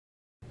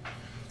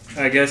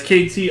Alright guys,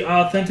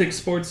 KTAuthentics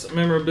sports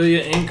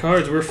memorabilia and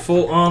cards. We're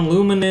full on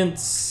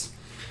luminance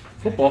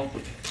football.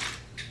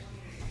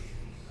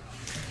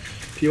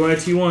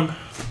 PYT1.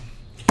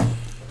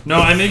 No,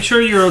 I make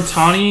sure your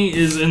Otani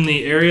is in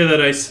the area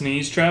that I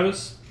sneeze,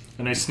 Travis.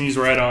 And I sneeze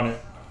right on it.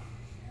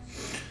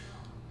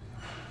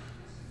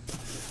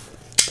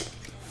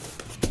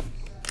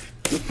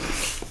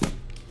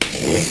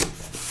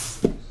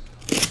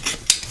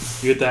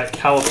 You get that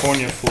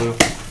California flu.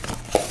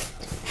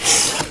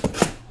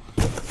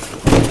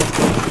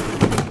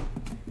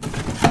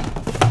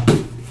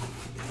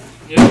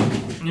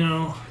 Yep, you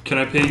know, can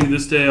I pay you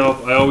this day?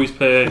 I always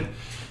pay.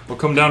 I'll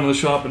come down to the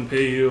shop and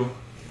pay you.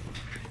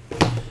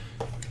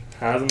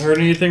 Hasn't heard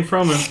anything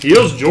from him. He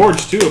owes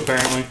George too,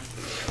 apparently.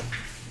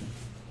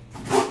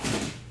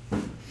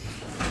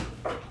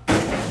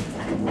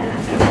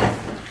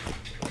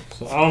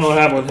 So I don't know what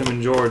happened with him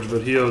and George,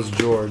 but he owes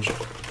George.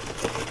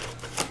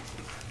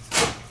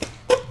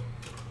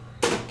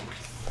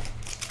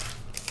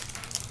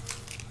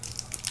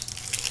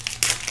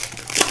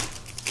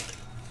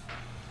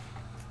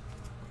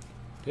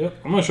 Yep,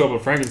 I'm gonna show up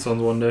at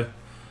Frankenson's one day.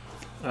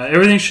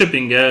 Everything's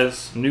shipping,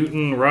 guys.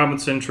 Newton,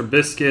 Robinson,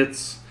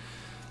 Trubiscuits,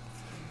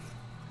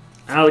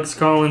 Alex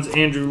Collins,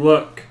 Andrew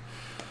Luck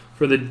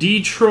for the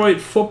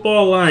Detroit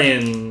Football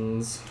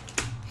Lions.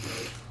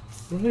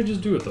 What did I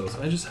just do with those?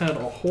 I just had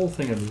a whole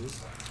thing of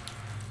these.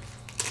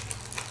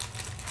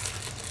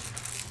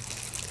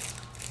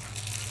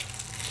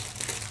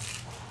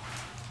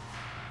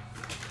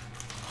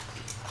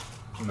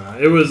 Nah,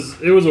 it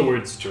was a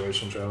weird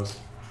situation, Travis.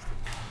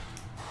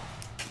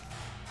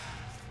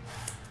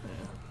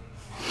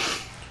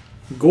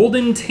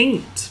 Golden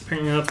Taint.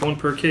 Apparently that's one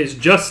per case.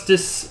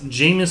 Justice,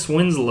 Jameis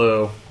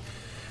Winslow,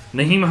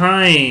 Naheem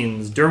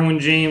Hines, Derwin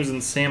James,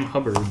 and Sam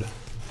Hubbard.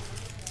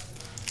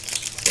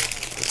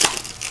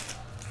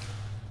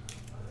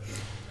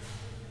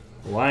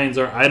 Lions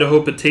are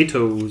Idaho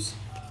Potatoes.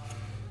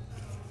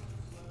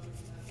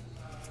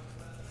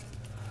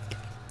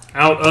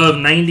 Out of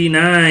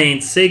 99,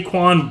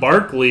 Saquon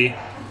Barkley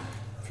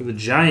for the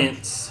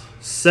Giants.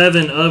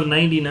 7 of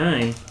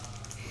 99.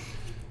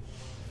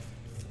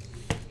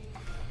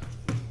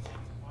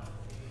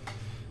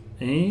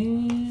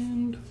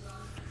 And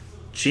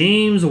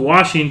James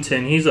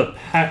Washington. He's a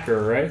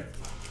Packer, right?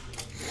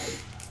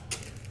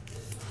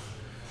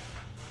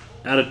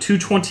 Out of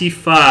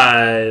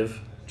 225.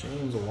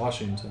 James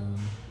Washington.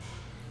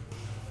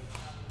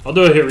 I'll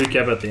do a hit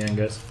recap at the end,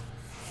 guys.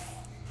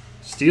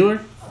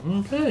 Steeler?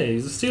 Okay,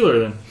 he's a Steeler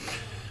then.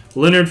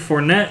 Leonard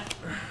Fournette.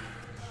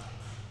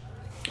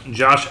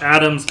 Josh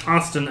Adams.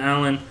 Austin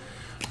Allen.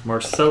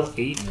 Marcel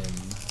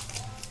Aitman.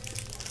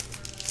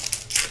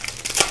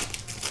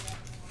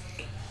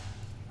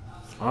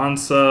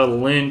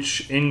 Ansah,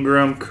 Lynch,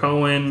 Ingram,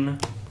 Cohen,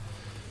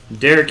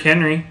 Derrick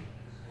Henry,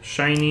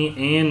 Shiny,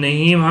 and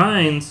Naheem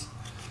Hines.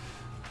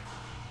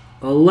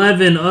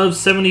 11 of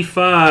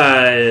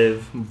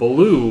 75.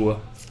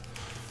 Blue.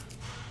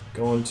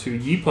 Going to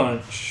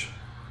Ye-Punch.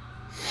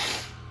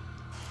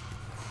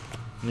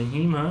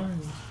 Naheem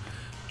Hines.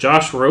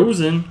 Josh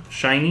Rosen,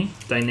 Shiny,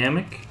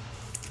 Dynamic.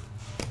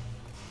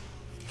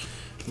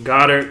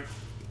 Goddard.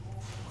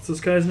 What's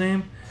this guy's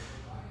name?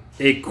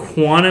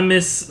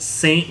 Equanimous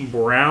St.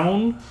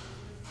 Brown.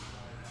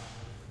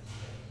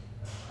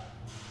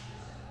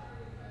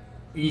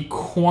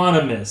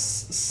 Equanimous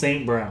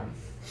St. Brown.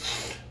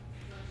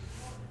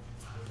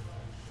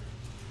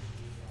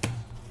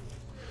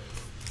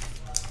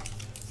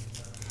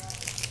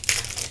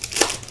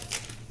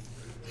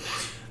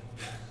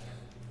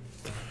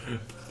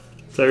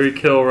 Tyreek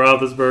Hill,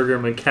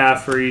 Roethlisberger,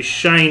 McCaffrey,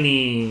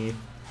 Shiny.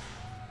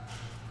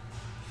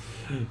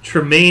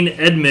 Tremaine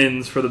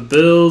Edmonds for the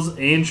Bills,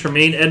 and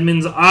Tremaine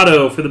Edmonds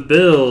auto for the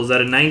Bills at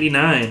a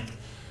 99.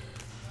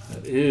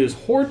 That is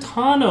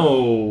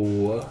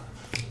Hortano.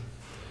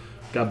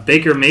 Got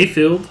Baker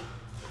Mayfield,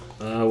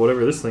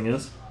 whatever this thing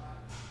is.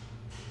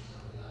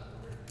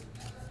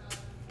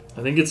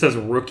 I think it says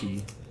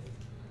rookie.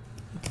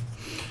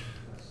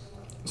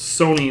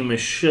 Sony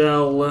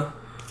Michel,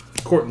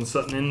 Courtland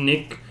Sutton, and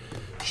Nick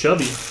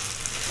Chubby.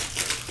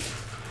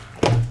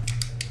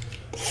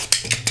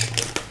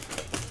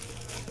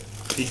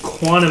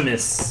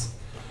 Equanimous.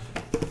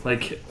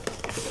 Like,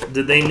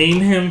 did they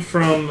name him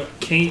from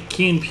Key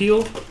and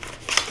Peele?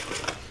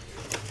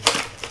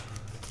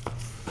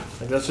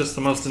 Like, that's just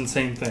the most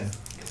insane thing.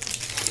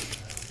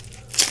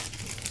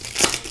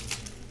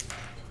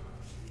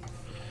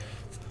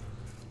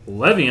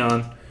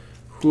 Le'Veon,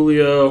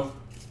 Julio,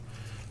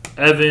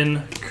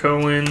 Evan,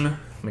 Cohen,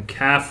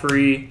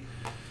 McCaffrey,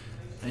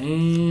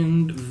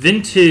 and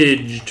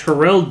vintage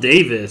Terrell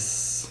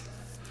Davis.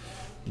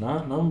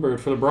 Not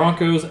numbered for the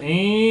Broncos,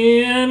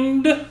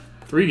 and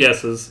 3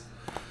 guesses.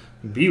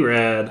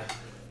 B-Rad.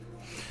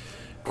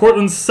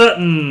 Courtland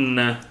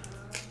Sutton.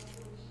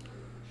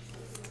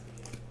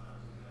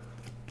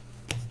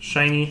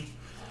 Shiny.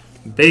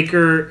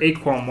 Baker,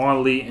 Aquan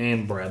Wadley,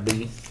 and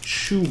Bradley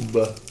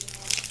Chubb.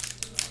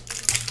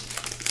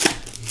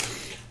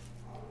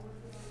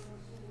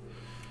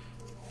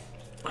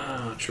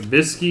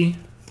 Trubisky.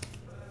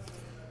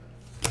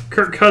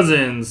 Kirk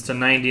Cousins to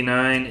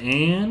 99.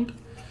 And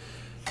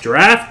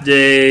draft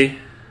day,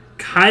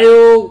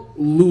 Kyle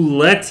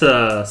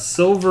Luletta,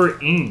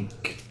 silver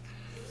ink.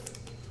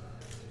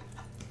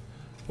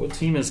 What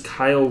team is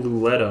Kyle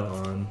Luletta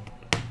on?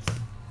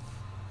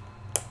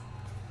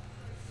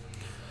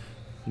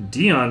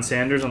 Deion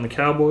Sanders on the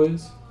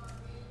Cowboys.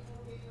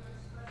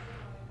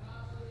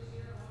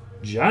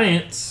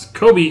 Giants,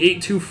 Kobe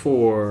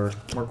 824,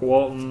 Mark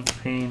Walton,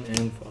 Payne,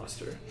 and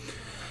Foster.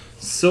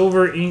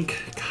 Silver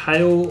ink,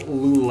 Kyle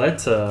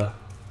Luletta.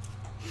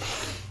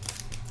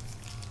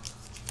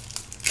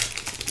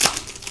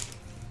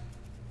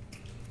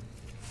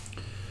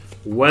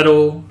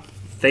 Weddle,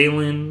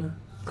 Thalen,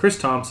 Chris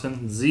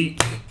Thompson,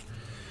 Zeke,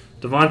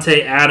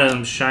 Devontae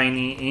Adams,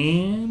 shiny,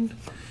 and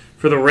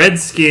for the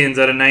Redskins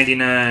out of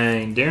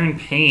 99, Darren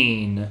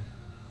Payne.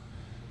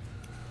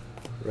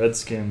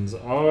 Redskins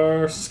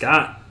are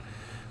Scott.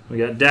 We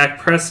got Dak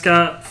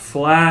Prescott,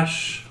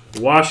 Flash,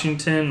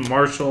 Washington,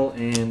 Marshall,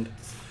 and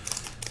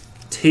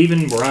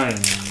Taven Bryan.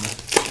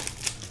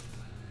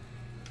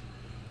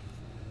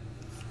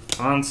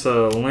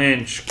 Ansa,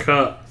 Lynch,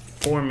 Cup,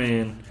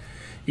 Foreman,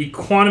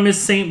 Equanimus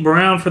St.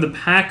 Brown for the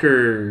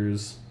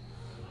Packers.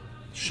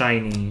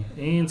 Shiny.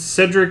 And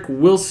Cedric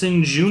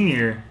Wilson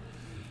Jr.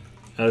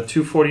 out of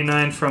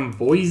 249 from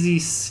Boise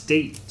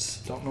State.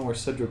 Don't know where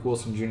Cedric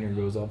Wilson Jr.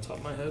 goes off the top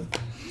of my head.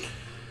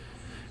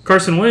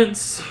 Carson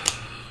Wentz.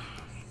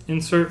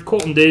 Insert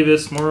Colton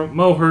Davis,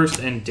 Mo Hurst,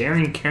 and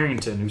Darren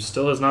Carrington, who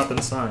still has not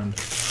been signed.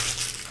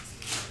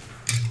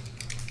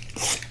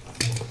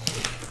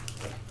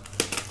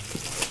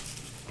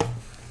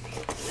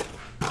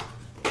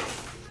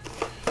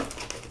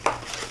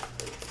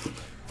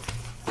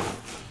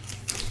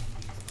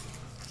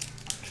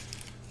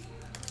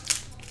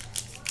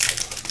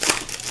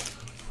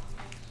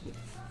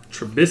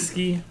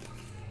 Trubisky,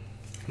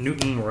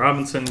 Newton,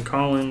 Robinson,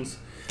 Collins,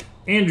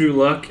 Andrew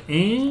Luck,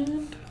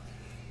 and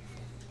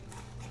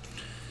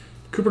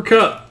Cooper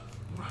Kupp.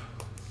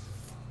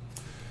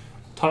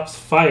 Topps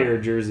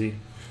Fire jersey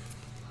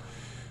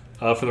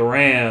for the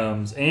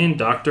Rams. And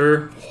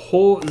Dr.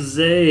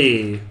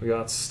 Jose. We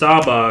got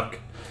Staubach,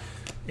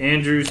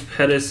 Andrews,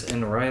 Pettis,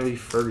 and Riley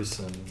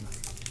Ferguson.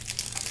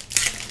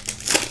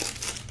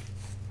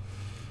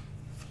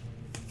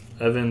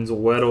 Evans,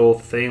 Weddle,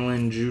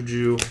 Thalen,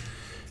 Juju.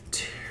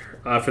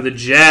 For the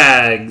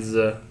Jags,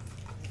 at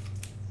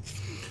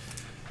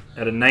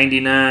a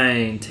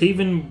 99,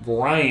 Taven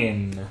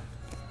Bryan.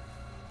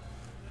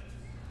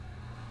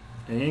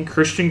 And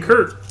Christian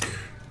Kirk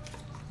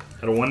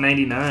at a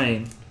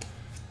 199.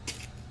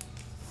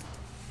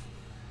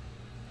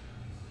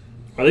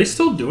 Are they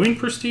still doing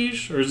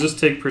Prestige, or does this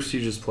take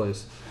Prestige's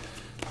place?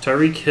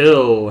 Tyreek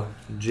Hill,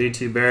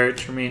 JT Barrett,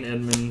 Tremaine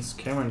Edmonds,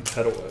 Cameron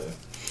Petaway.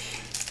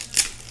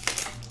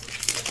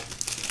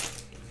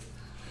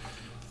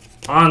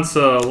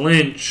 Ansa,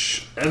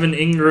 Lynch, Evan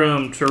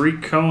Ingram,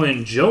 Tariq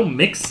Cohen, Joe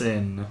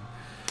Mixon,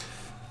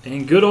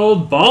 and good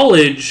old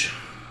Ballage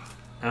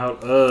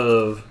out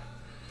of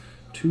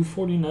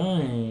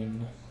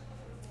 249.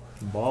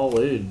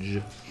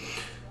 Ballage.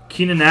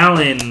 Keenan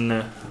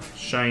Allen,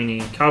 shiny.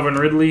 Calvin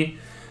Ridley,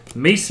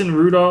 Mason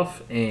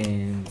Rudolph,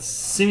 and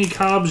Simmie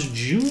Cobbs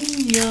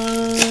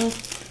Jr.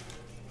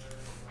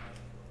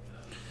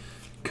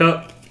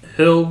 Cup,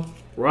 Hill,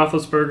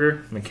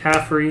 Roethlisberger,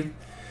 McCaffrey,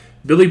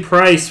 Billy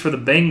Price for the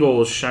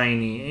Bengals,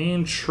 shiny,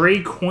 and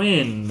Trey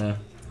Quinn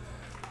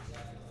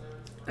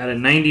at a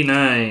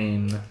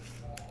 99.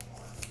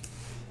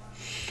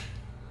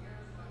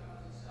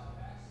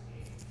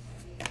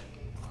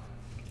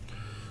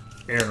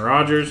 Aaron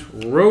Rodgers,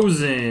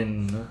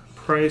 Rosen,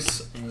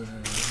 Price, and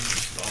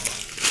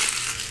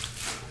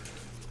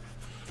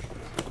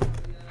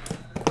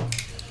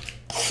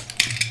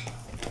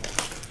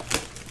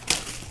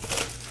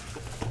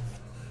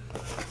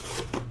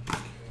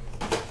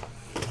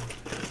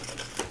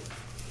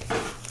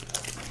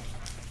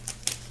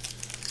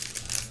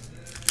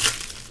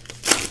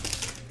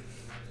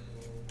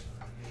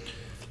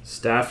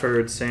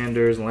Stafford,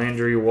 Sanders,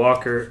 Landry,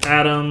 Walker,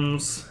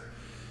 Adams.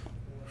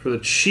 For the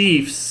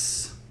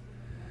Chiefs,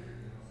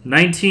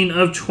 19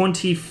 of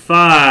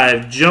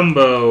 25,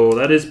 Jumbo.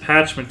 That is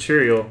patch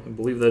material. I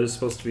believe that is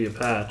supposed to be a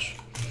patch.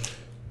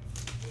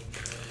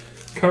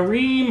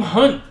 Kareem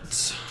Hunt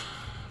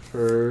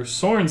for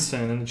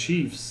Sorensen and the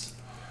Chiefs.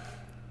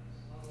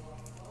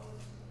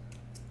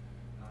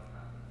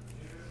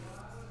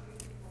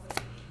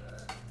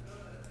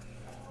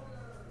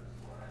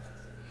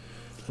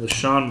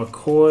 LaShawn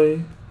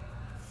McCoy,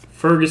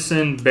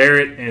 Ferguson,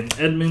 Barrett, and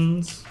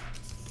Edmonds.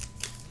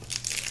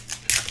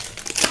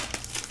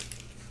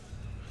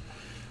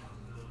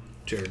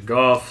 Jared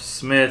Goff,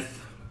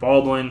 Smith,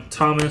 Baldwin,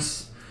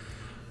 Thomas.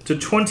 To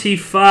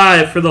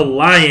 25 for the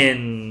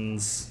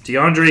Lions,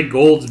 DeAndre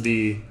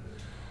Goldsby.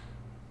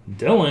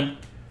 Dylan,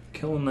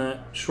 killing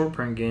that short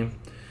print game.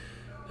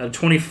 At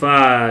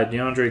 25,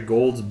 DeAndre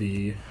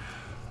Goldsby.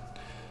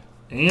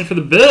 And for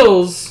the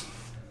Bills,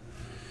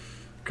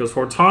 because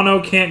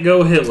Hortano can't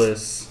go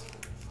hitless,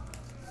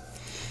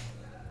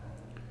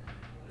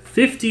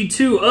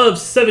 52 of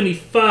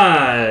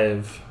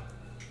 75.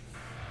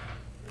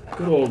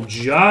 Good old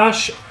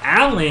Josh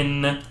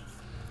Allen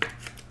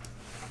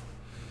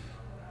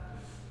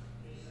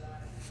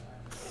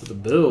for the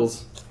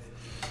Bills.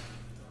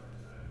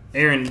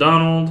 Aaron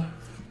Donald,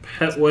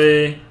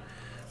 Petway,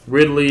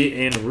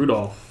 Ridley, and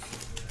Rudolph.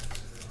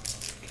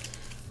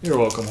 You're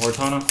welcome,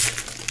 Hortana.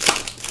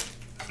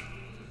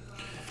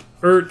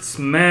 Ertz,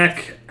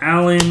 Mack,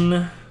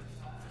 Allen,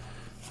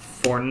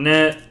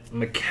 Fournette,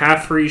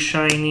 McCaffrey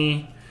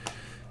shiny,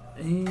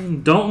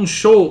 and Dalton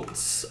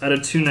Schultz at a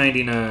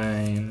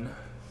 299.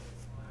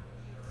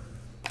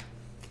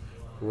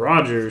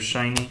 Rogers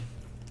shiny,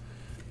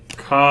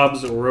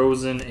 Cobbs,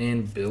 Rosen,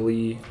 and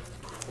Billy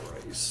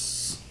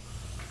Price.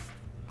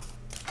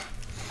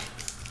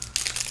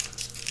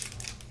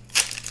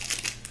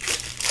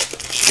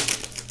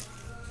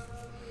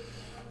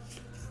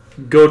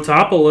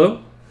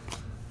 Gotopolo,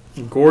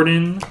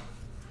 Gordon,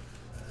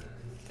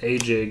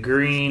 AJ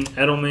Green,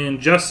 Edelman,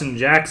 Justin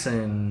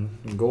Jackson,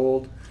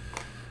 gold.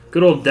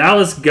 Good old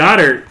Dallas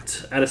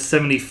Goedert at a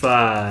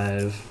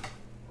 75.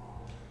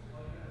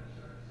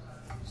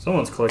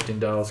 Someone's collecting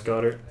Dallas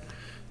Goedert.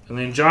 And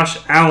then Josh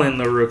Allen,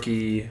 the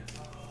rookie.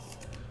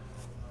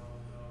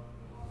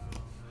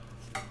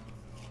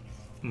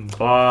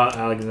 Ba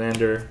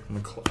Alexander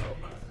McLeod.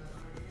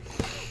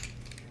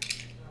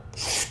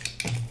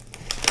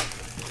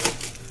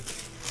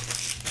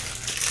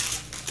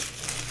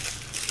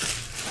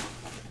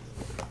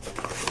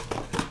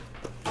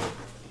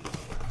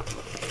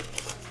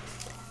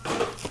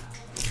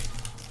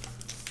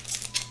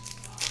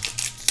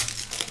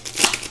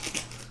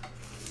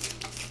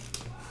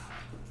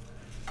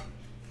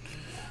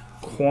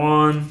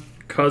 Quan,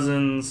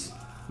 Cousins,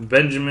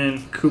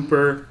 Benjamin,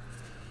 Cooper,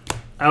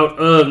 out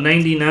of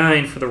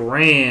 99 for the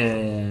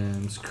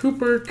Rams.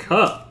 Cooper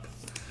Kupp,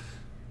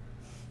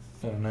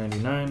 out of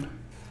 99.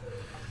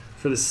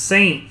 For the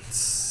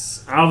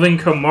Saints, Alvin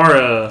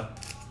Kamara.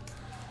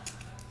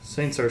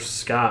 Saints are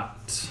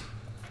Scott.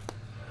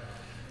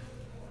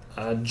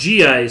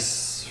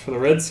 G-Ice for the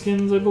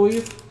Redskins, I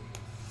believe.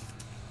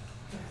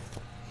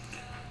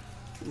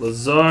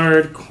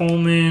 Lazard,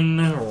 Coleman,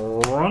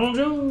 Ronald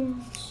Jones.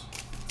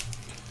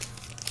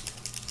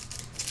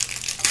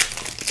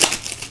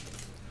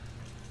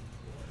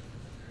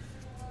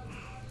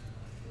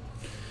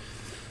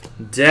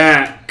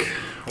 Dak,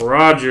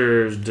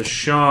 Rogers,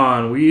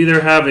 Deshaun. We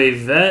either have a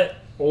vet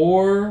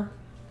or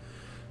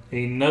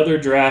another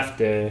draft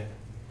day.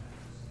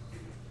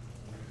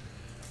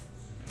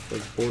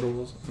 Like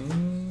Bortles.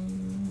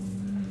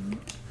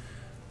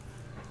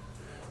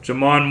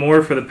 Jamon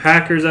Moore for the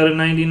Packers out of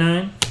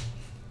 99.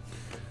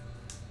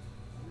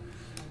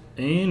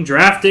 And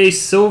draft day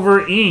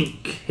silver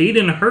ink,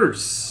 Hayden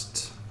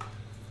Hurst.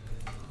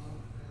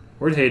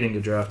 Where'd Hayden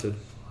get drafted?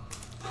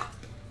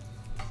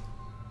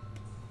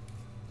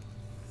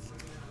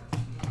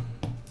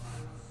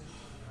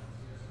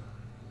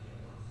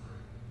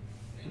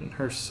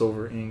 Her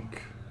silver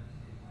ink.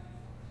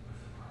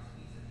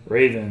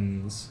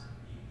 Ravens.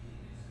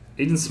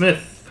 Aiden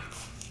Smith.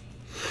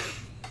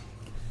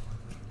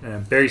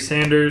 And Barry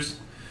Sanders.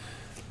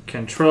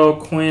 Cantrell,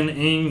 Quinn,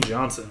 Ing,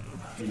 Johnson.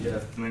 Hey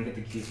Jeff, can I get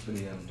the keys for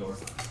the door?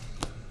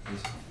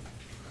 Please.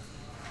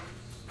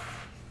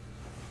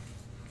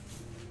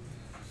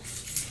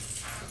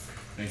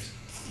 Thanks.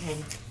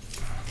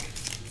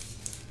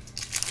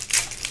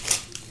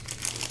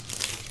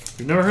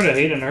 You've never heard of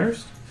Hayden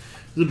Hurst?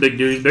 He's a big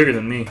dude. He's bigger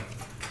than me.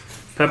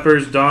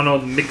 Peppers,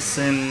 Donald,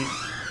 Mixon,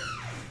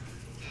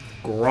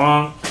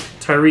 Gronk,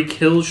 Tyreek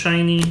Hill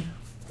shiny,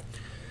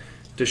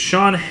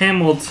 Deshaun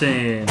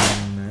Hamilton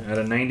at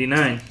a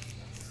 99.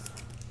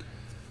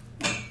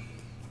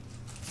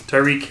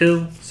 Tyreek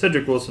Hill,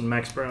 Cedric Wilson,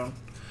 Max Brown,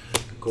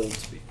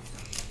 Goldsby.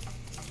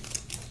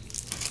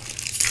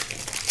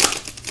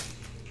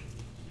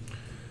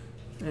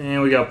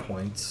 And we got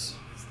points.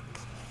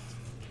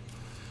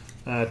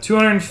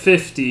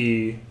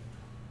 250.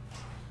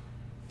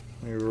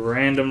 We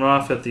random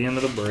off at the end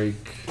of the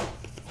break.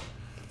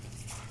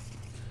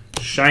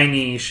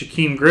 Shiny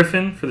Shaquem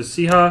Griffin for the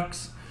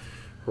Seahawks.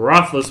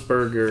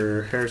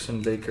 Roethlisberger,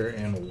 Harrison Baker,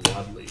 and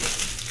Wadley.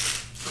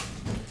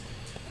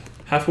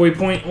 Halfway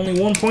point,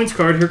 only one points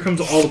card. Here comes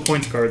all the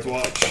points cards.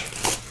 Watch.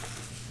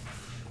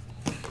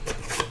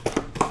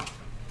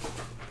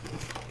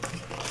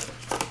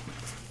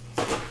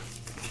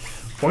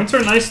 Points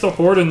are nice to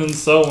hoard and then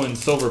sell when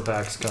silver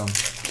packs come.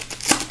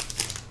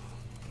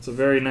 It's a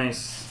very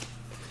nice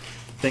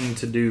thing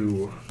to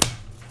do.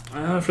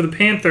 For the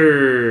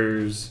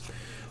Panthers,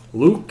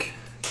 Luke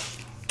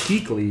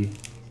Kuechly,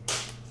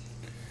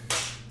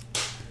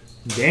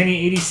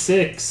 Danny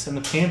 86 and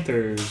the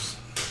Panthers.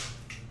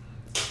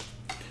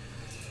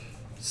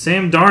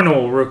 Sam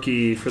Darnold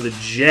rookie for the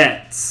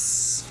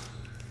Jets.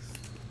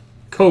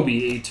 Kobe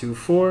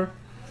 824.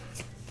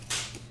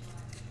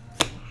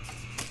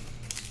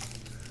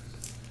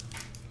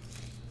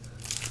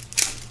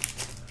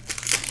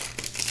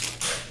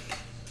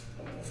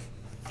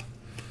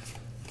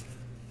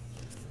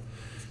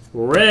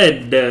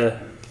 Red.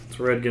 It's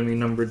red gonna be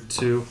numbered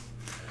 2.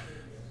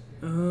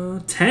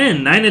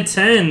 10. 9 to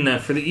 10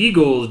 for the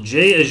Eagles.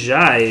 Jay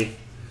Ajayi.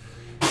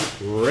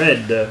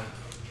 Red.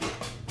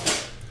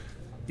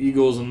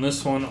 Eagles in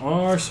this one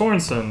are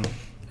Sorensen.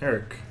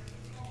 Eric.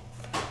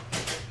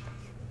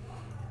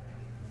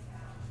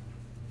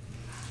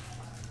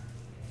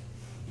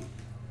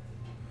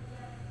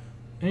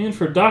 And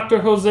for Dr.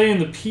 Jose in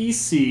the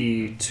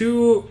PC,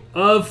 2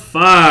 of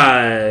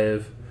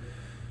 5.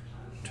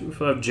 2 of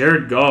 5,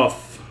 Jared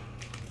Goff.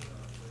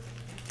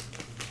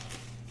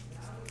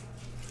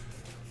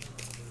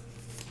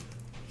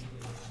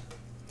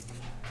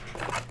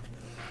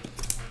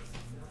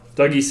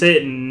 Dougie, say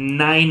it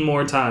 9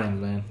 more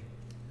times, man.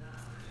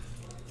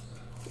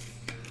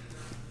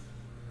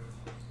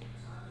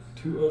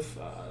 2 of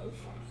 5.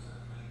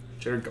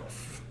 Jared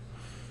Goff.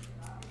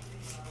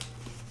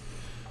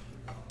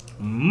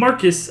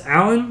 Marcus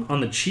Allen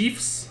on the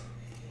Chiefs.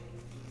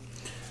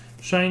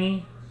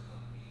 Shiny.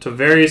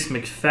 Tavarius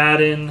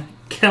McFadden,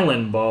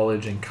 Kellen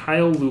Ballage, and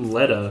Kyle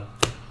Luletta.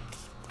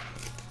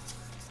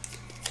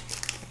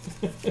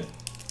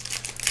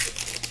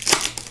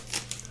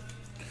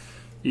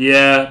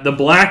 Yeah, the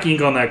black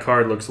ink on that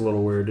card looks a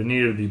little weird. It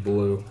needed to be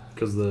blue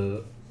because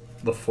the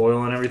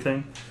foil and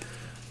everything.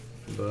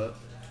 But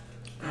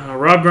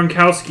Rob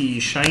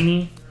Gronkowski,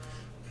 shiny.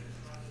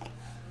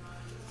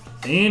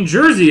 And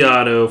jersey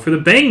auto for the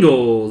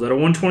Bengals at a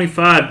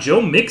 125,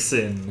 Joe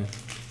Mixon.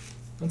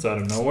 That's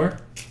out of nowhere.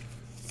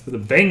 For the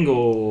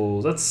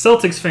Bengals, that's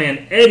Celtics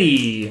fan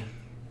Eddie.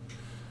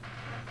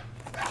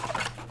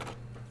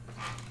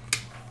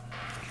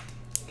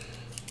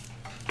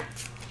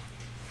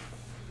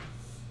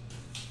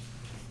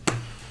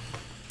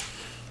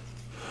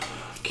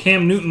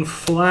 Cam Newton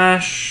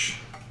Flash.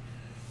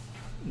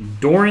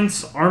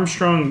 Dorrance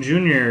Armstrong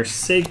Jr.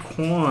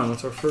 Saquon.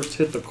 That's our first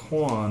hit, the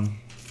Quan.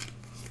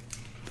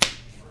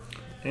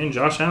 And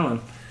Josh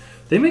Allen.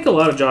 They make a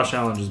lot of Josh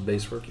Allen just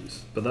base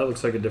rookies, but that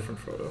looks like a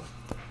different photo.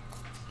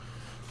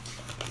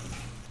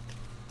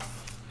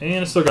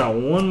 And I still got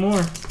one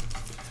more.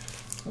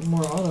 One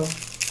more auto.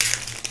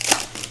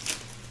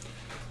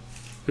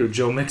 Who,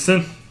 Joe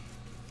Mixon?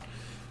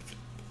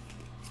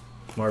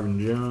 Marvin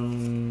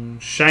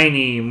Jones.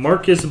 Shiny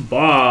Marcus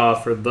Baugh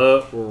for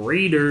the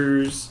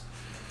Raiders.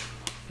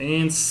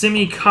 And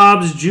Simi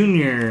Cobbs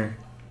Jr.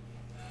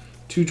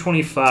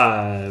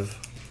 225.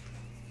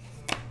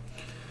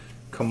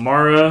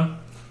 Kamara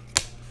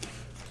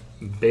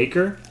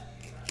Baker.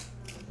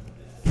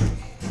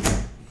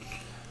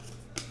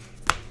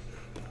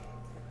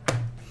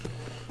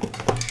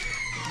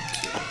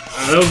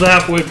 That was the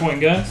halfway point,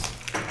 guys.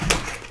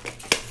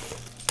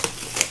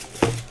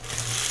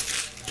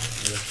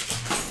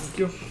 Thank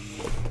you.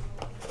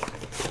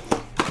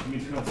 You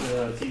turn up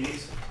the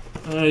TVs?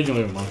 You can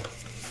leave them on.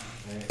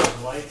 Right. The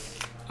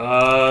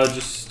lights?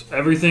 Just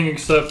everything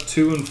except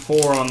 2 and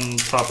 4 on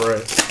top right.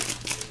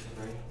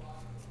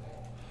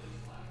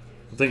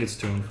 I think it's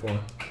 2 and 4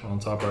 on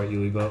top right.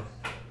 You leave up.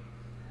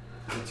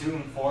 Is it 2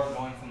 and 4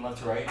 going from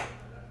left to right?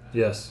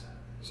 Yes.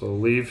 So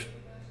leave.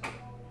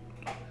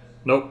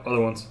 Nope.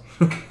 Other ones.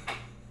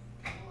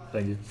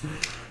 Thank you.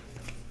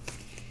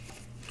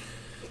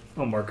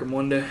 I'll mark them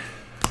one day.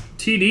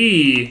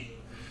 TD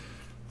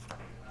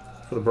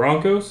for the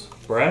Broncos.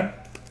 Brad.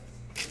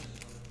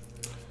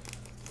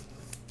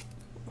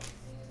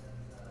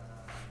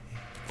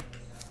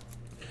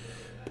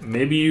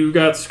 Maybe you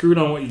got screwed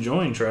on what you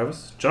joined,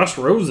 Travis. Josh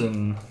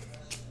Rosen.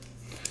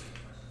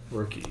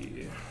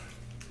 Rookie.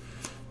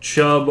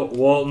 Chubb,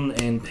 Walton,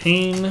 and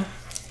Payne.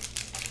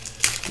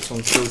 This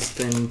one feels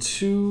thin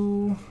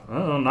too.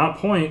 Oh, not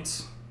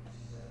points.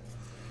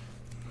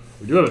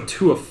 We do have a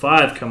 2 of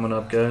 5 coming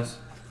up, guys.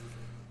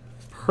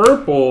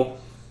 Purple.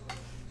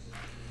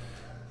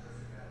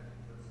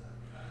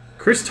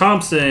 Chris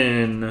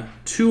Thompson.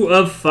 2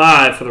 of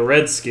 5 for the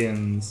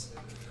Redskins.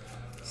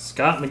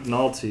 Scott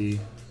McNulty.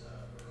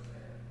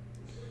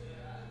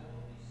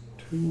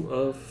 2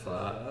 of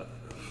 5.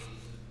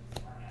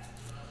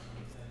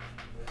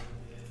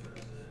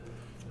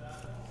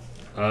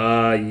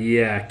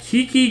 Yeah.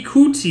 Kiki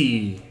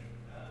Kuti.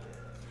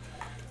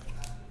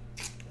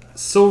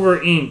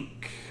 Silver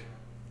ink.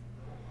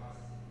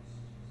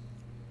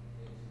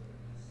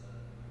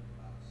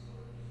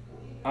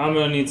 I'm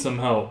gonna need some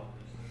help.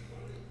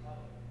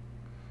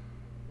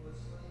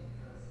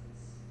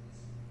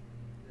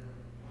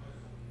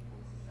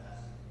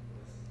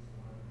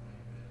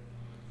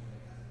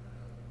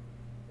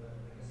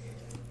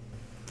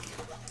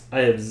 I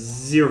have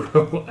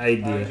 0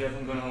 idea. Alright, Jeff,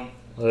 I'm going home.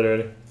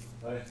 Later.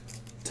 Bye.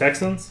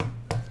 Texans.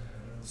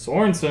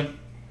 Sorensen.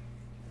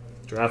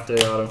 Draft day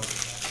auto.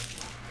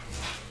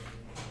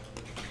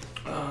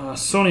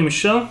 Sony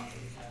Michelle.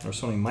 Or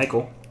Sony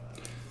Michael.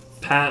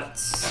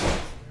 Pats.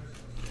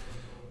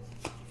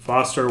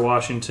 Foster,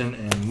 Washington,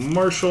 and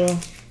Marshall.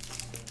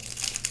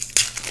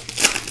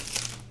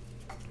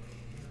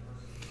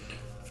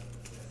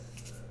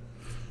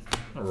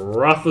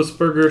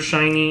 Roethlisberger,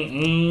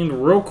 shiny, and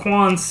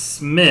Roquan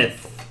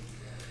Smith.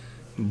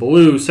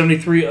 Blue,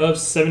 73 of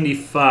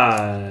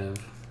 75.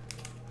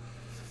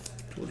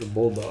 Georgia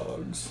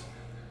Bulldogs.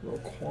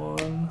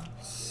 Roquan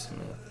Smith.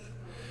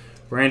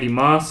 Randy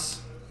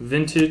Moss,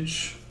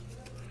 vintage.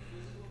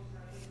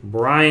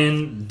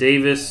 Brian,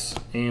 Davis,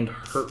 and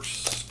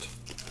Hurst.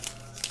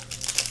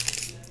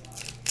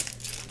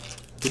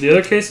 Do the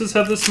other cases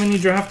have this many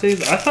draft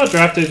days? I thought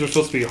draft days were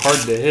supposed to be hard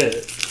to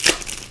hit.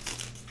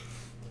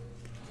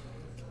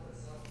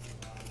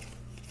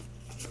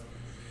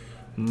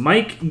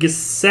 Mike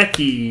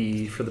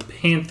Gesicki for the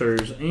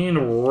Panthers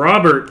and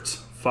Robert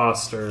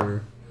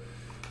Foster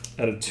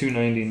at a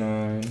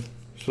 $2.99.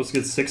 Supposed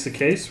to get 6 a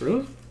case?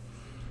 Really?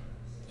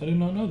 I did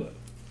not know that.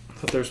 I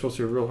thought they were supposed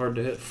to be real hard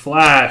to hit.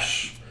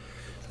 Flash,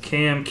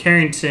 Cam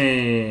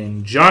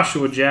Carrington,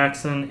 Joshua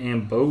Jackson,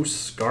 and Bo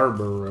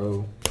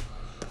Scarborough.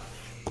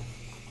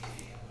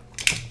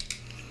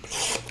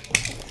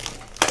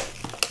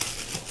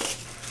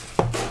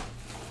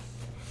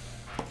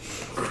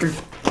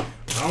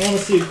 I want to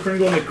see a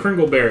Kringle and a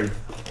Kringleberry.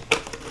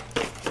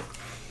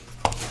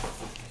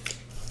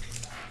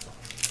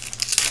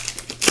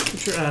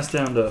 Get your ass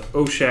down to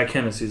Oshak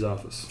Hennessy's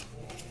office.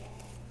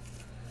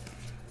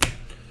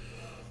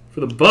 For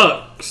the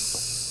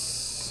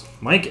Bucks,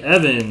 Mike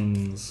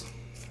Evans.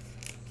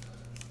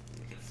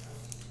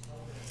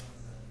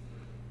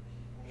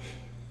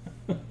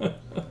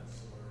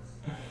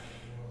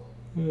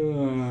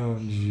 Oh,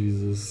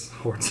 Jesus.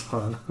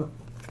 Horton.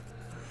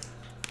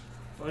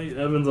 Mike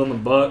Evans on the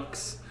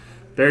Bucks.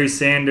 Barry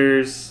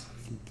Sanders.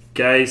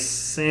 Guys,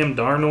 Sam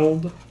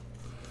Darnold.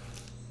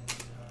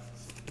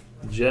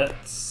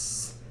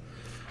 Jets.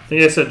 I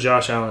think I said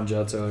Josh Allen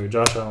Jets earlier.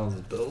 Josh Allen's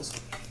the Bills.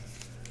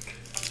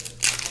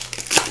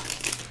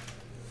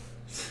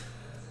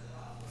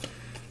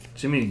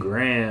 Jimmy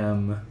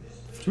Graham.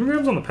 Jimmy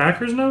Graham's on the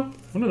Packers now?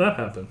 When did that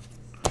happen?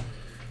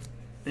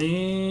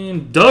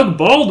 And Doug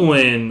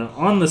Baldwin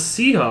on the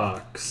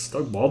Seahawks.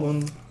 Doug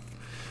Baldwin.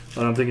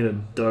 Oh, I'm thinking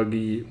of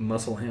Dougie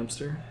Muscle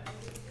Hamster.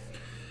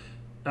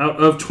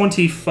 Out of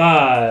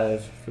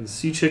 25 for the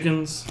Sea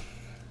Chickens.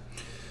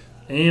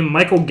 And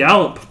Michael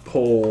Gallup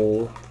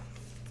poll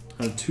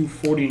at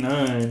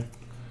 249.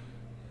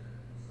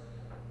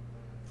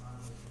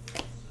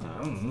 I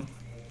don't know.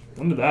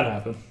 When did that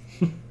happen?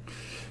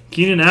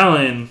 Keenan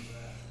Allen.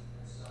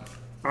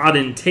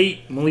 Auden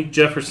Tate. Malik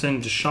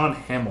Jefferson. Deshaun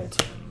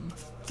Hamilton.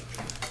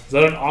 Is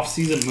that an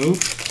off-season move?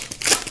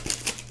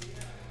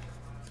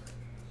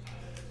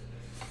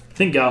 I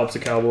think Gallup's a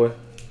Cowboy.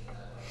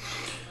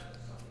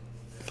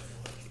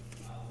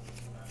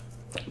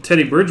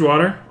 Teddy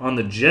Bridgewater on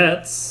the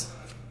Jets.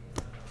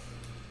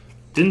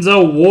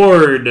 Denzel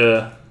Ward.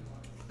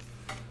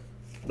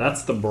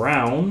 That's the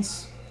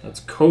Browns. That's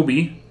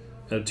Kobe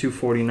at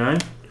 249.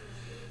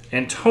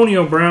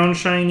 Antonio Brown,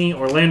 shiny.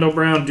 Orlando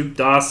Brown, Duke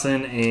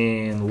Dawson,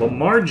 and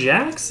Lamar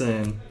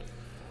Jackson.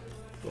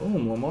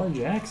 Boom, Lamar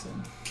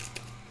Jackson.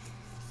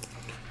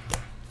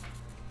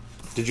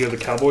 Did you have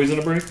the Cowboys in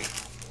a break?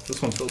 This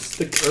one feels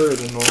thicker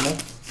than normal.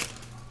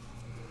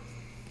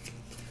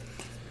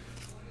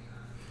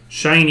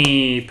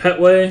 Shiny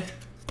Petway.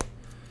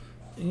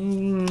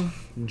 And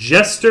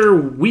Jester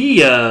Wea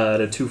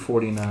to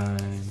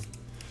 249.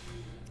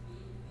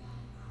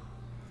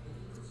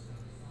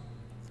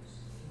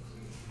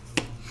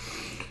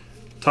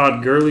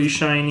 Todd Gurley,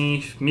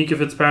 shiny. Mika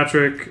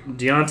Fitzpatrick,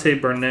 Deontay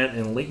Burnett,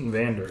 and Leighton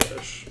Vander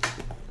Esch.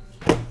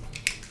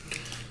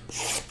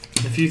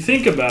 If you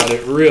think about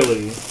it,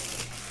 really,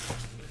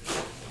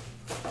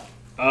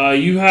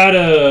 you had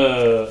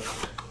a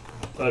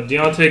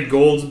Deontay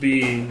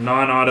Goldsby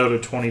non-auto to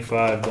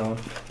 25, though.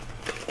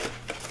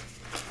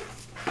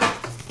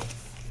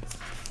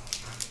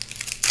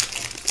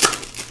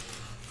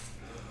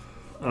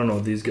 I don't know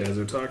what these guys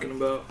are talking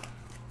about.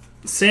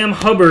 Sam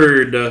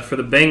Hubbard for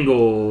the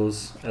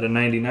Bengals at a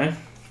 99.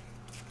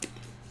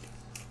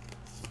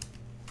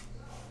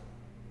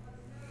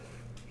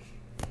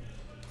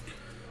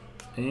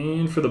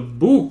 And for the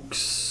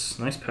Books,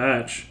 nice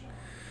patch.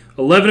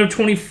 11 of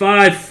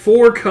 25,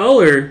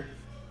 4-color.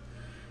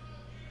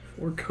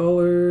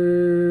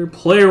 4-color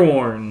player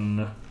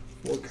worn.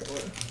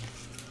 4-color.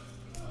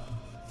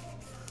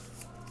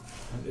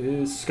 That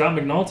is Scott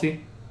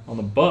McNulty on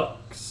the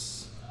Bucks.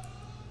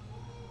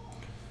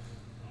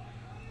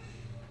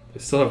 They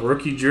still have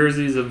rookie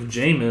jerseys of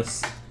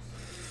Jameis.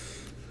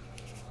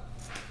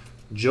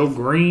 Joe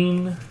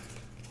Green,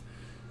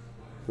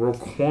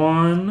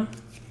 Roquan,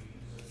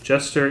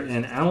 Jester,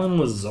 and Alan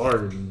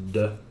Lazard.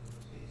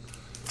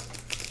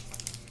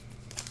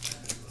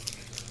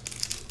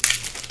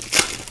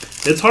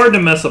 It's hard to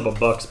mess up a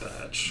Bucks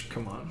patch.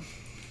 Come on.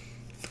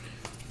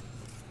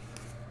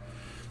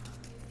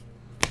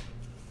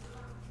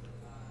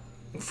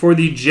 For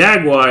the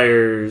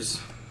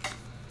Jaguars,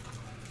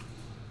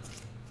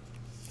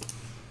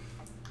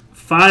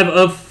 5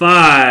 of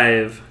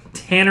 5,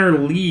 Tanner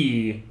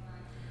Lee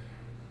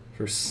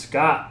for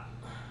Scott.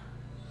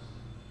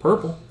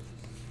 Purple.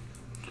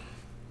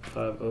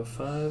 5 of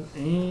 5,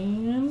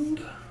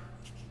 and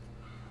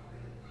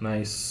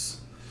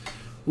nice.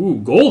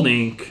 Ooh, gold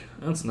ink.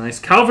 That's nice.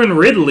 Calvin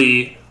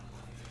Ridley.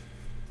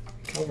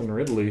 Calvin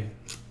Ridley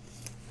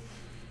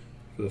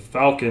for the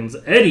Falcons.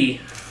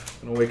 Eddie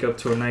gonna wake up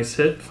to a nice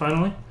hit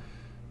finally.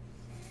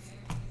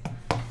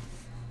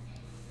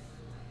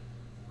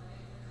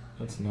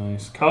 That's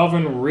nice.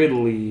 Calvin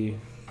Ridley.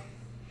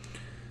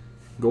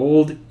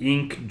 Gold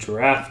Ink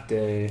Draft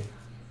Day.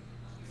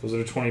 Was it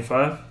a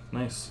 25?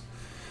 Nice.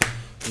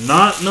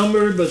 Not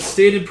numbered, but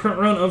stated print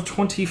run of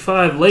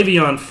 25.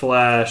 Le'Veon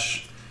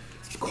Flash.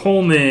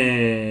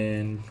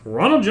 Coleman.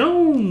 Ronald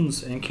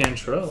Jones. And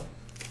Cantrell.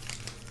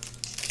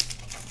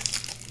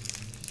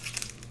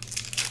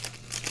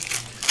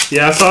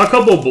 Yeah, I saw a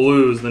couple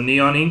blues. The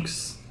neon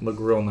inks look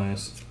real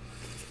nice.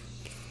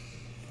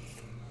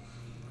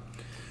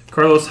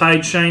 Carlos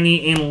Hyde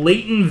Shiny and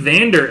Leighton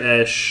Vander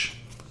Esch.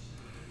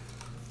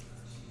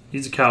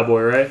 He's a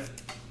Cowboy, right?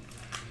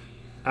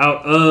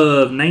 Out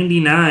of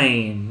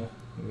 99.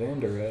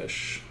 Vander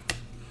Esch.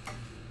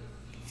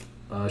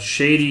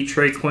 Shady,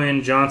 Trey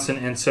Quinn, Johnson,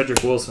 and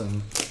Cedric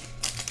Wilson.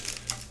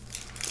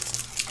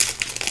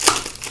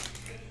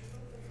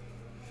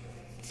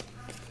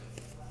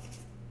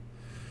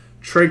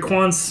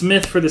 Traquan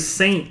Smith for the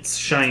Saints,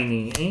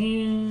 shiny.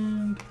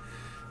 And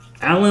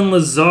Alan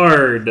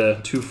Lazard,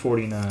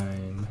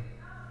 249.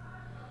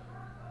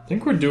 I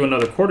think we're due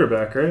another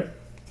quarterback, right?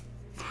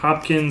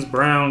 Hopkins,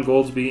 Brown,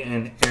 Goldsby,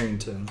 and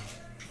Arrington.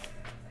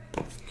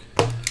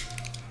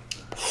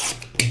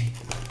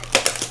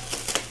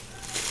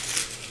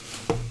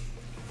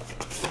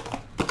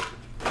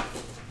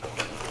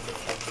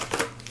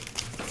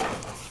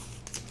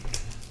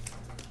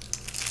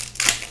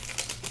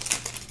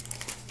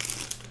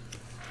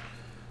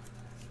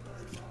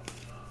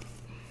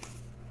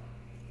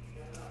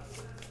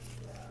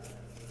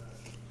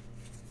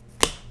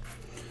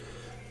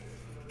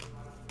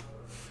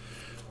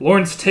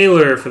 Lawrence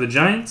Taylor for the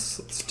Giants.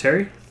 That's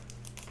Terry,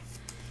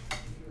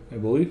 I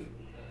believe.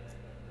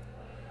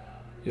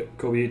 Yep,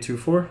 Kobe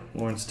 824.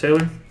 Lawrence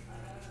Taylor.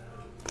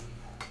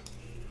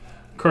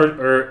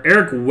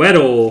 Eric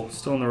Weddle,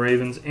 still in the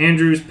Ravens.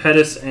 Andrews,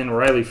 Pettis, and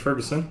Riley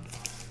Ferguson.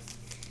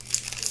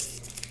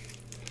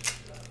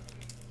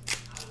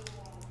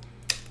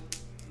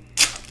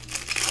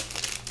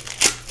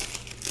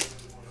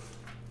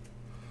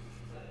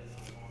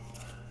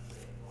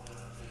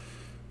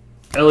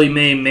 Ellie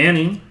Mae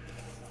Manning.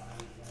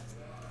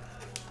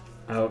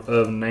 Out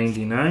of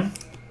 99.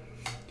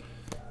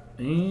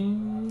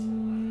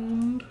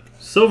 And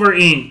Silver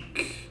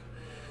Ink.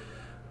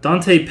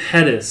 Dante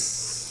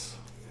Pettis.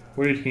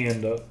 Where did he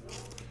end up?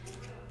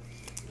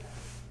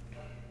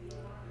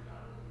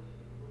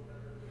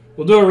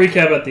 We'll do a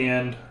recap at the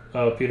end,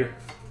 Peter.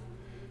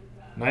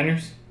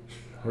 Niners?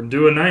 We're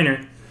doing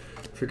Niner.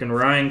 Freaking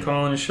Ryan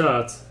calling his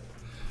shots.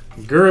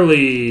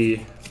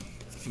 Gurley,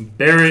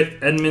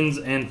 Barrett, Edmonds,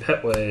 and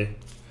Petway.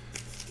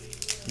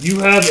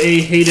 You have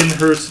a Hayden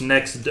Hurst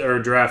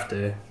draft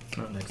day.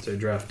 Not next day,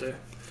 draft day.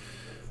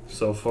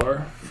 So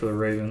far for the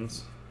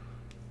Ravens.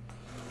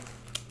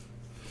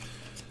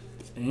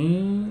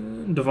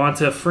 And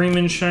Devonta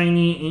Freeman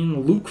shiny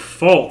and Luke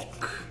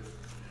Falk.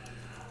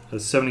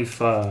 That's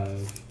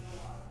 75.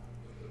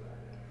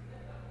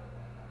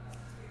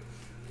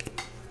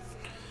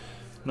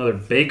 Another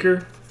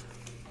Baker.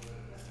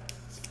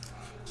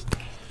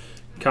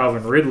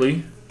 Calvin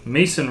Ridley.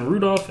 Mason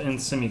Rudolph and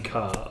Simi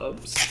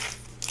Cobbs.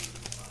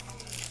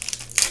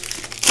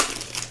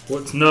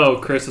 No,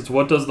 Chris, it's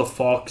what does the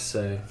Fox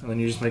say? And then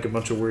you just make a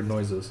bunch of weird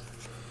noises.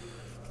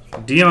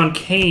 Deion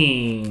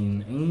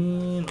Kane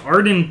and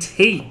Arden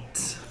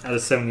Tate out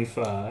of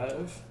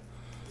 75.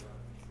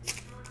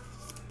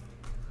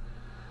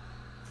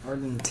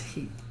 Arden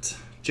Tate.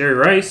 Jerry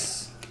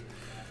Rice.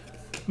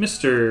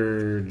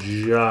 Mr.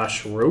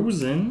 Josh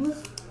Rosen.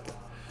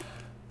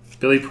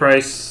 Billy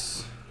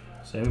Price.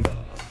 Sammy Bob.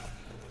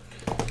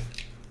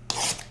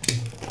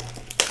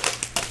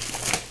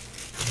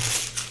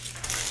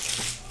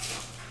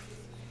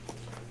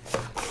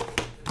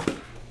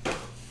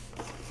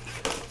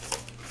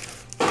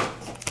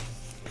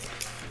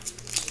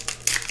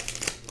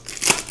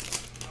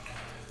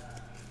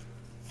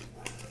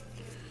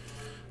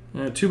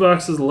 Two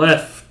boxes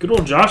left. Good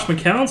old Josh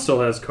McCown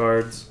still has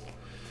cards.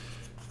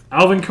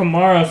 Alvin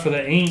Kamara for the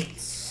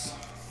Aints.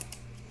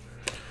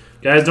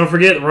 Guys, don't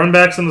forget,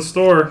 runbacks in the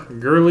store.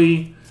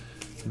 Gurley,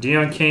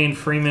 Deion Kane,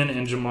 Freeman,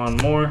 and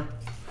Jamon Moore.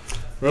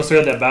 We also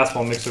got that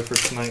basketball mixer for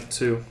tonight,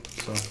 too.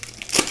 So.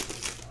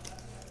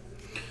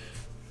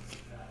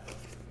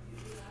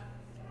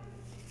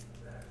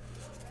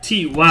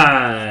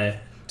 T.Y.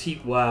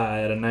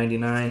 at a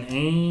 99.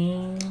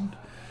 And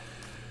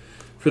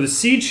for the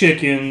Sea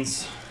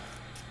Chickens,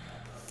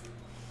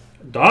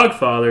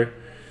 Dogfather,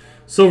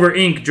 Silver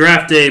Ink,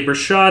 Draft Day,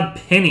 Brashad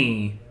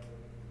Penny.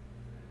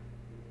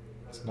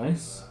 That's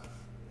nice.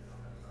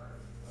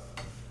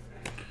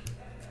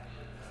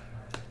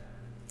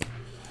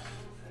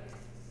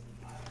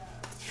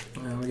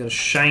 We got a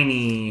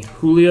shiny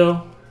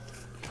Julio,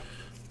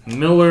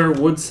 Miller,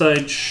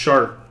 Woodside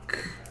Shark.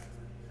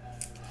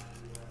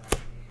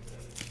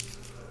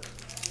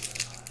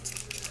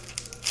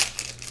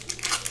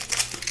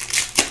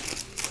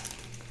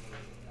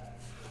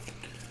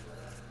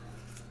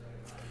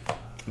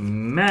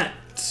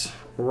 Matt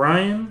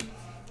Ryan,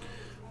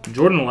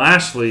 Jordan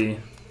Lashley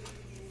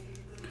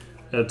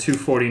at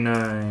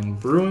 249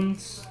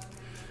 Bruins,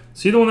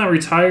 Is he the one that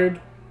retired?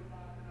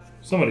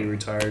 Somebody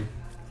retired.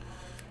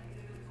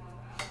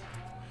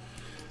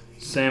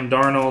 Sam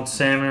Darnold,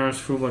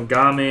 Samuels,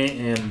 Fulagame,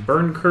 and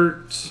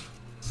Bernkert.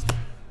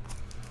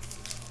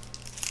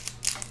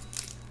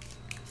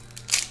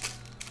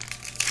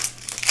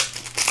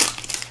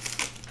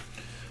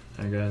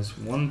 All right, guys.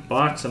 One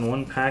box and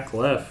one pack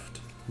left.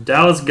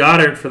 Dallas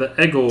Goedert for the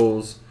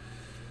Eagles.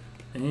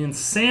 And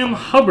Sam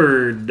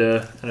Hubbard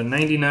at a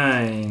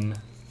 99.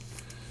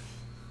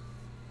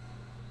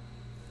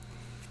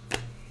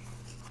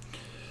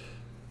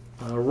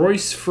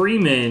 Royce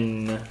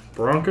Freeman,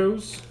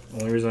 Broncos.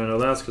 Only reason I know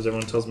that is because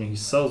everyone tells me he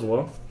sells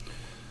well.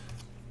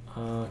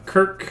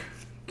 Kirk,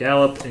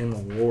 Gallup,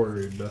 and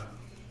Ward.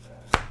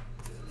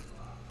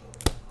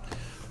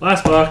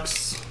 Last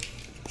box.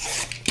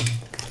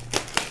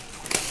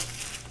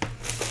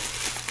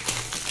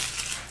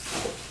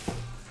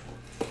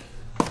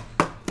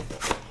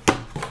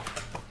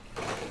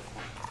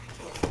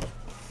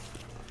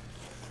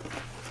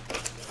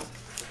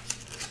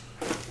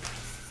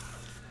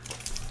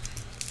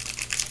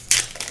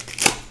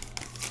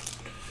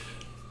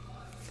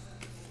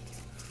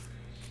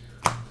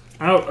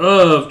 Out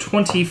of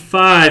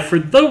 25 for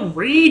the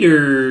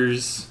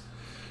Raiders.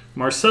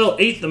 Marcel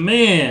 8 the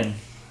man.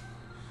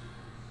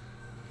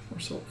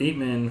 Marcel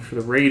 8-man for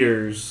the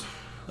Raiders.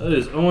 That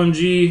is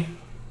OMG.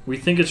 We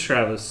think it's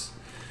Travis.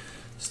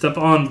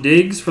 Stephon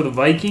Diggs for the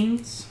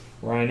Vikings.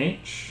 Ryan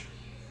H.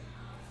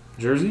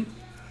 Jersey.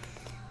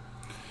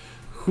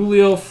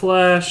 Julio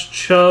Flash,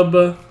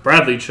 Chubb,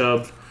 Bradley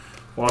Chubb,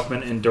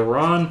 Walkman, and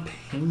Deron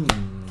Payne.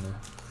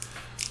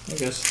 I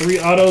guess 3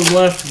 autos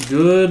left.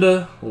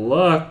 Good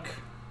luck.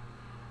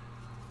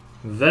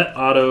 Vet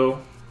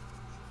auto.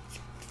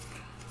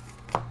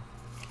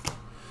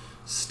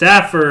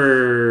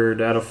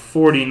 Stafford out of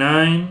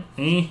 49.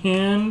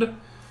 And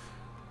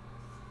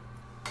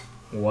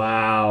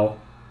wow.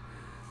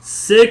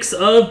 6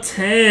 of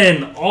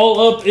 10.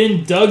 All up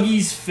in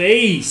Dougie's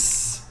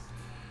face.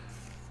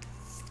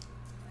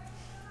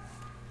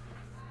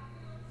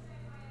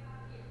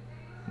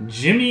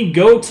 Jimmy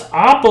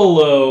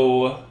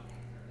Goat-Opolo.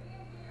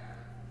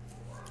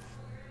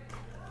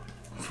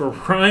 For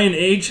Ryan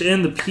H.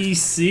 and the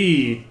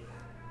PC.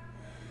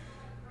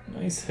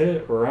 Nice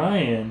hit,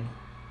 Ryan.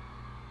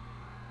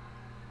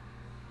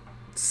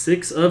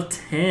 6 of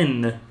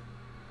 10.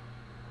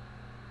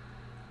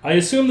 I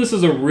assume this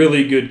is a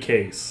really good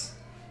case.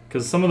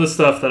 Because some of the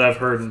stuff that I've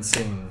heard and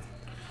seen,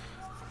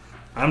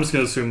 I'm just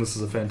going to assume this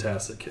is a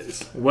fantastic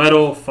case.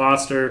 Weddle,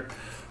 Foster,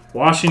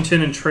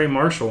 Washington, and Trey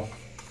Marshall.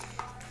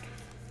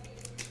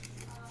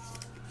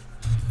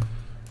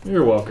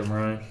 You're welcome,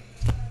 Ryan.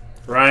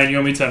 Ryan, you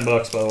owe me $10,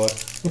 by the way.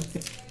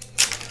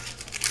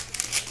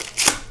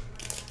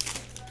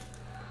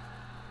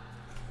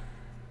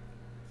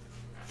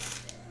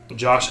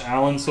 Josh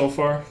Allen so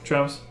far,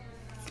 Travis.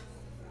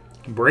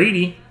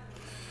 Brady.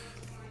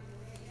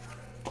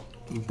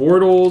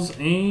 Bortles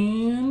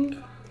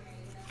and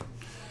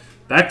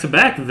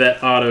back-to-back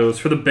vet autos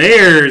for the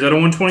Bears out of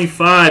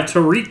 125.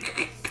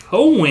 Tariq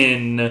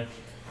Cohen.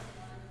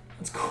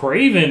 That's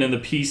Craven in the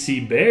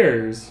PC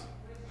Bears.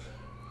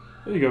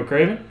 There you go,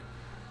 Craven.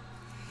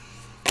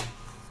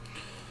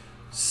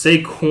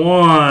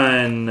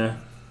 Saquon,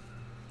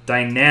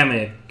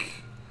 Dynamic.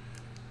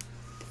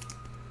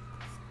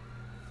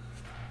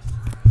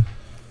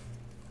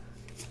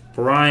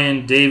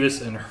 Brian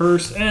Davis and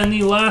Hurst. And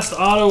the last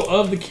auto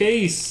of the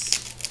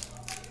case.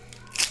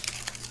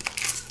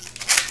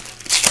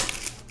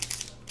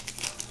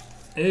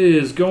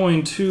 Is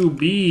going to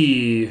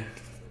be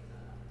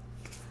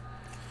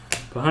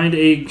behind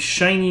a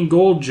shiny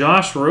gold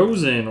Josh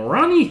Rosen,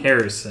 Ronnie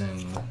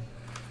Harrison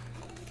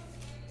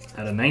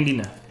at a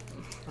 99.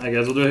 All right,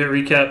 guys, we'll do a hit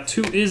recap.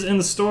 2 is in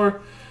the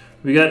store.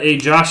 We got a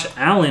Josh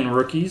Allen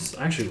rookies.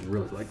 I actually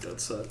really like that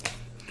set.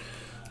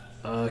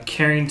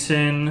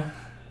 Carrington.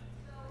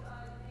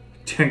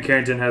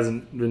 Carrington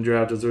hasn't been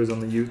drafted, so he's on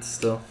the youth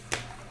still.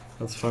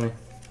 That's funny.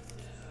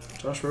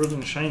 Josh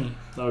Rosen shiny.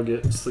 That'll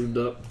get sleeved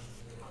up.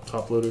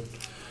 Top loaded.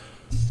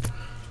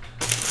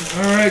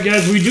 Alright,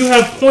 guys, we do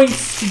have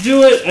points to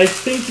do it. I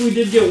think we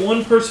did get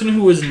one person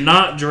who was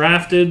not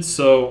drafted,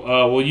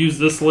 so we'll use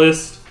this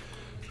list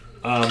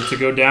to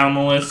go down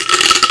the list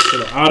for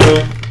the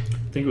auto.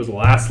 I think it was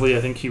Lastly.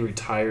 I think he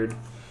retired.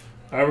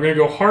 Alright, we're going to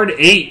go hard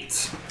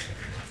 8.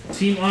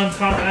 Team on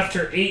top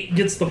after 8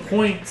 gets the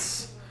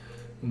points.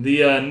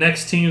 The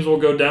next teams will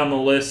go down the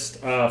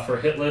list for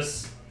hit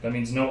lists. That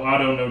means no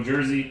auto, no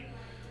jersey.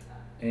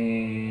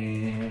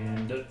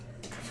 And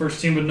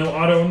first team with no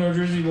auto and no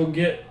jersey will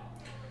get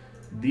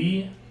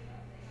the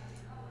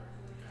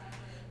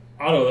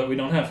auto that we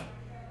don't have.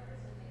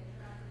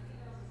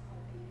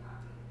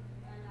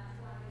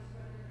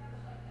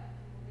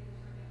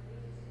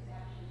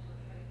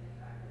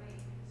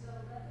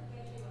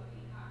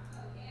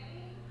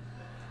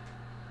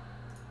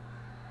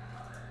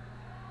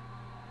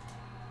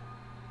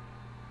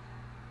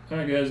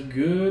 Alright, guys,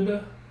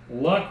 good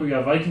luck. We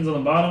got Vikings on the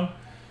bottom,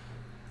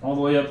 all the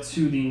way up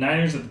to the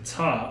Niners at the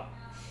top.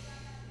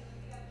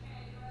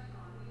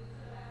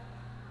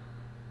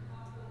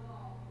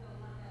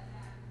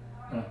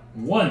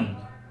 1,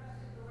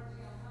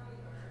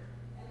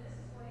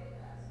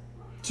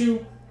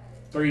 2,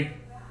 3,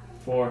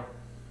 4,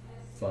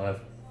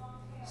 5,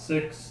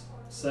 6,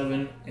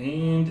 7,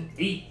 and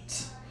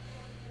 8.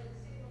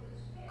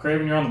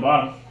 Craven, you're on the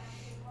bottom.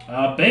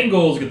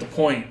 Bengals get the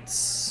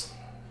points.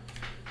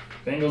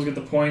 Bengals get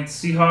the points.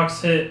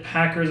 Seahawks hit.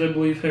 Packers, I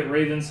believe, hit.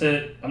 Ravens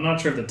hit. I'm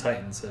not sure if the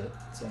Titans hit.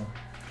 So.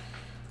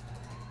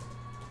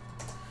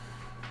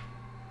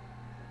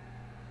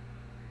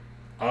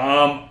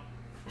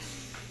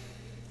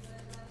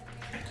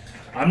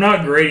 I'm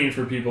not grading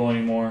for people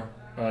anymore,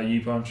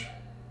 Punch.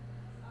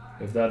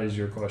 If that is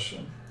your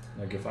question.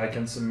 Like, if I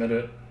can submit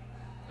it,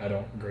 I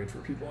don't grade for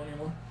people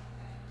anymore.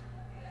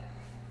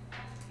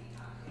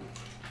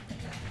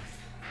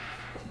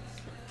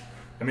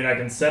 I mean, I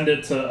can send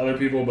it to other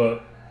people,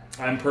 but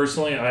I'm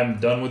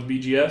done with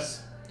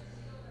BGS.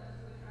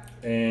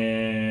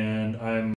 And I'm